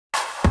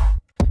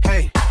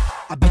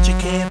I bet you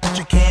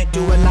can't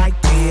do it like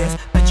this.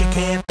 Bet you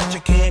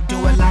can't do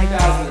it like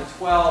this.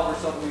 2012 or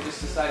something, we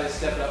just decided to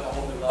step it up a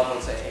whole new level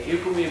and say, hey, who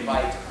can we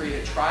invite to create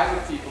a tribe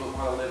of people that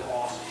want to live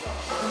awesome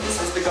stuff? This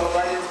is the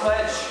Gobundance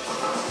Pledge.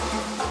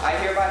 I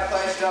hereby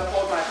pledge to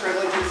uphold my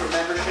privileges and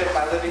membership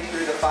by living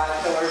through the 5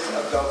 pillars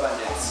of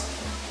Gobundance.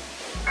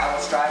 I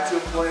will strive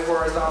to employ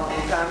horizontal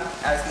income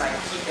as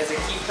a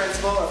key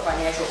principle of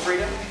financial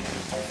freedom.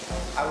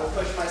 I will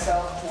push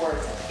myself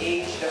towards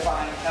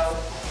age-defying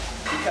health,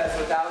 because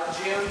without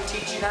June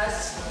teaching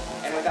us,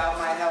 and without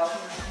my help,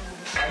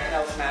 nothing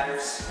else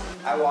matters.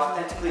 I will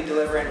authentically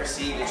deliver and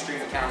receive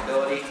extreme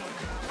accountability.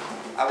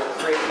 I will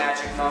create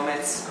magic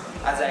moments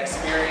as I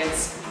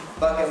experience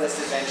bucket list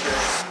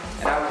adventures,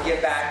 and I will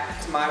give back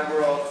to my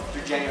world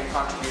through genuine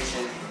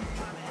contribution.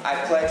 I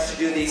pledge to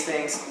do these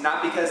things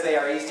not because they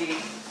are easy,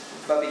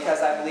 but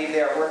because I believe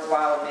they are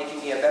worthwhile in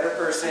making me a better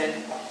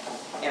person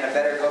and a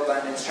better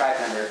Gobundance tribe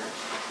member.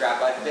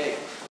 Grab life big.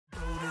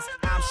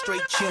 I'm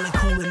straight chillin',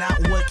 coolin' out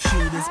what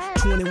cute is.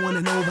 21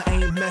 and over,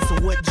 ain't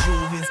messin' with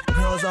juvies.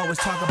 Girls always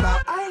talk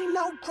about, I ain't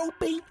no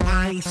groupie.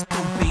 I ain't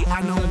stupid,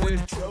 I know what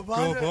the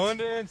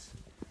Gobundance.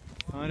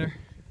 Hunter.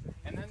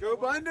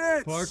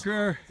 Gobundance.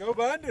 Parker.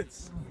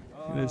 Gobundance.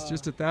 And it's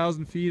just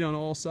 1,000 feet on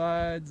all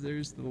sides.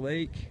 There's the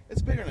lake.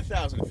 It's bigger than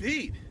 1,000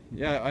 feet.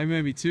 Yeah, I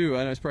maybe too.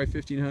 I know it's probably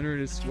 1,500.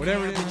 It's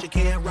whatever it is. Bet you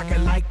can't rock it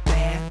like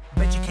that.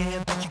 Bet you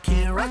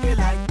can't rock it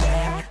like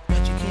that.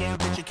 Bet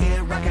you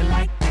can't rock it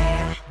like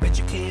that. Bet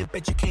you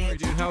can't.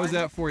 Dude, how was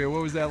that for you?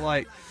 What was that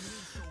like?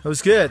 It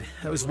was good.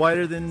 It was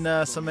wider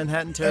than some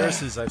Manhattan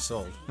terraces I've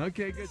sold.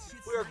 Okay, good.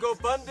 We are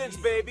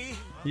Gobundance, baby.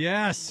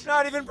 Yes.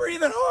 Not even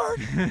breathing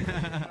hard.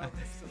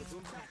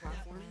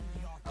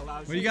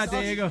 What do you got,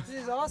 Diego?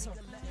 This is awesome.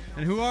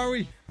 And who are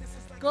we?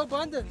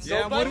 Gobundance.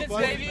 Yeah, Gobundance,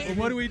 baby. And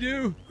what do we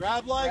do?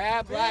 Grab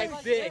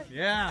life big.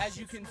 Yeah. As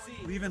you can see.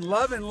 Leaving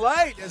love and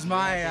light is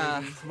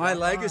my my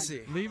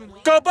legacy. Leaving.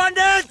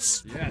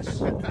 Gobundance!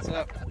 Yes. What's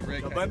up,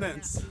 Rick?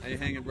 Gobundance. How you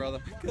hanging,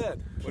 brother?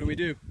 Good. What do we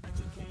do?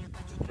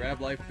 Grab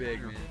life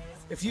big, man.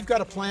 If you've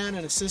got a plan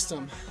and a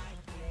system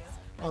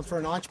for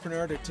an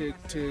entrepreneur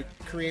to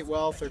create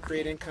wealth or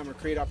create income or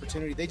create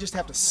opportunity, they just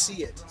have to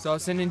see it. So I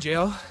was sitting in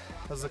jail.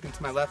 I was looking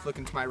to my left,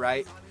 looking to my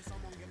right,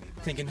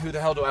 thinking, who the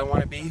hell do I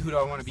want to be? Who do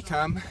I want to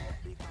become?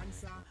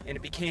 And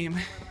it became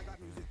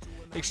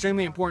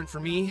extremely important for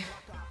me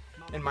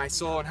and my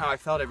soul and how I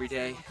felt every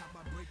day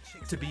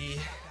to be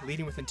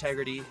leading with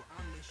integrity,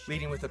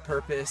 leading with a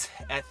purpose,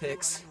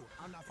 ethics,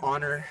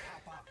 honor.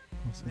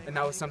 And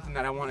that was something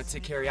that I wanted to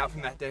carry out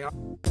from that day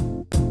on.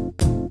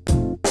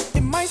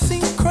 It might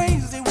seem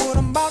crazy what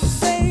I'm about to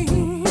say.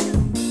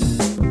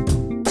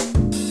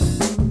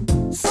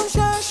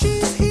 Sunshine,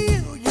 she's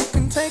here, you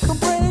can take a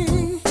break.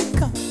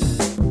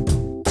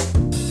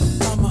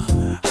 I'm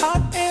a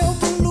hot air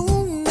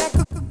balloon that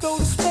could go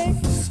to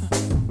space.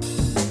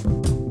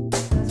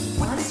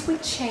 Once we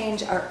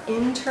change our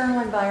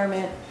internal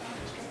environment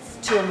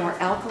to a more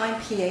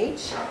alkaline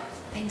pH,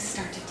 things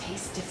start to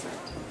taste different.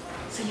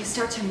 So you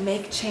start to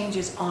make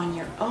changes on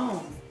your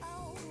own.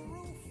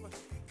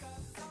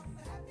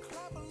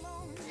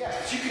 Yeah,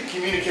 but you can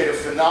communicate a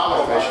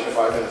phenomenal mission in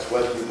 5 minutes,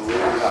 whether you believe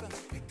it or not.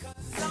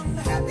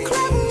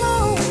 Clap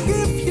along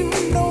if you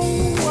know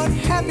what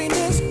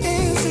happiness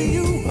is to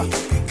you.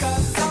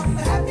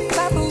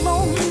 Clap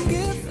along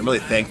if I'm really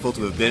thankful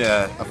to have been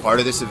a part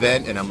of this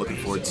event, and I'm looking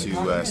forward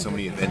to so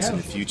many events in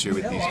the future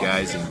with these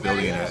guys and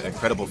building an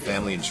incredible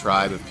family and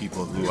tribe of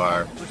people who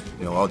are,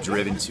 you know, all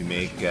driven to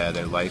make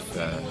their life,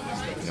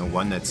 you know,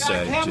 one that's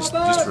just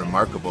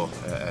remarkable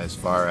as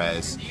far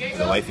as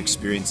the life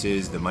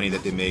experiences, the money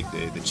that they make,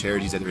 the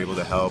charities that they're able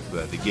to help,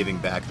 the giving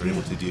back they're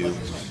able to do,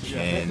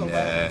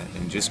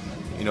 and just,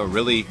 you know,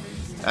 really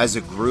as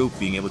a group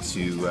being able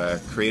to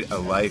create a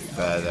life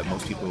that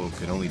most people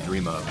can only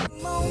dream of.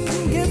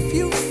 if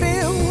you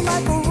feel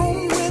like a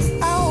room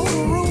without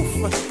a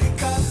roof.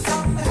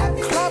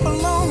 Clap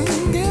along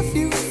if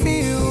you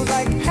feel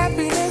like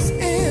happiness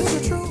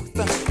is the truth.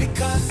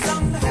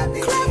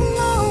 Clap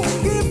along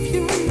if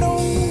you know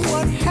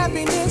what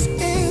happiness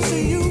is to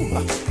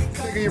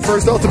you. Your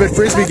first ultimate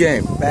frisbee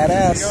game.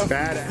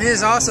 Badass. It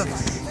is awesome.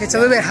 It's a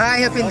little bit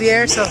high up in the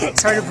air, so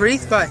it's hard to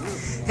breathe, but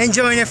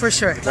enjoying it for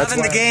sure.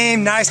 Loving the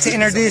game. Nice to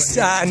introduce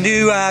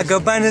new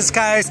Gobundance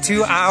guys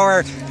to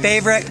our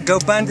favorite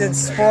Gobundance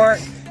sport.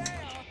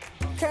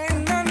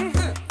 Can't none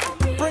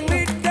bring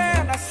me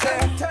down, I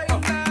said.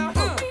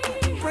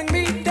 Bring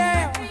me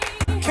down.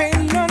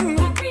 Can't none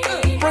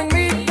bring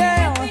me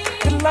down.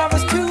 The love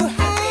is too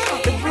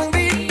high to bring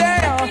me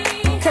down.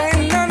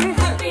 Can't none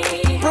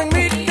bring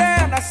me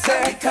down, I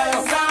said.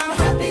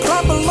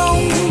 Clap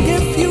along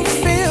if you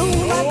feel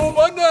like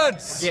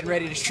Gobundance! Getting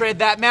ready to shred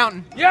that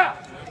mountain. Yeah!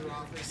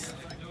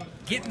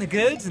 Getting the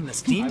goods in the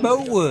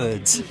Steamboat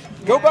Woods.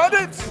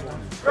 Gobundance!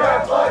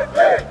 Grab life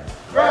big!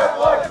 Grab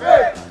life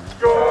big!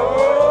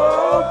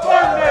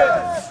 Gobundance!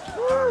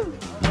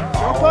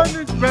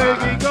 Gobundance,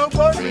 baby!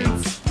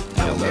 Gobundance!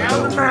 Down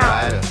the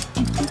mountain!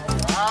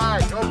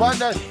 Alright,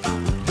 Gobundance!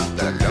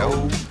 The low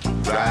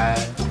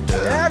rider.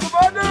 Yeah,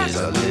 Gobundance! Is a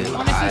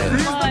little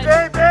Use the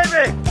game,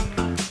 baby!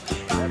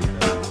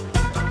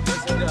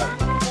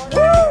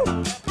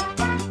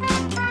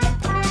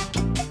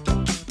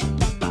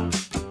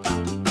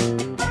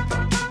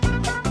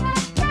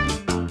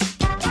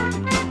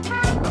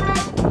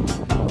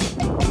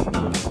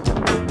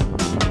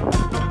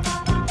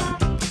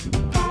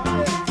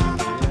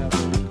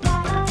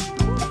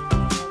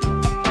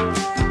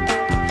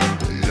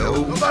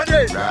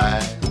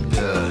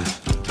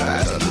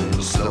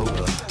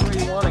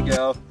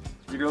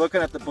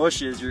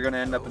 bushes, you're going to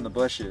end up in the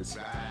bushes.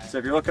 So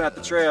if you're looking at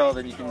the trail,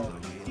 then you can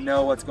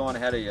know what's going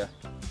ahead of you.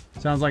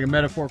 Sounds like a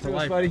metaphor for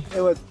life, buddy.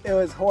 It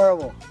was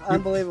horrible,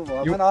 unbelievable.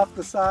 I went off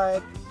the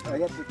side. I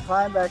had to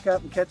climb back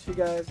up and catch you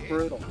guys.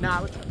 Brutal.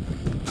 Nah,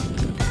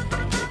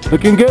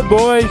 looking good,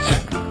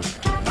 boys.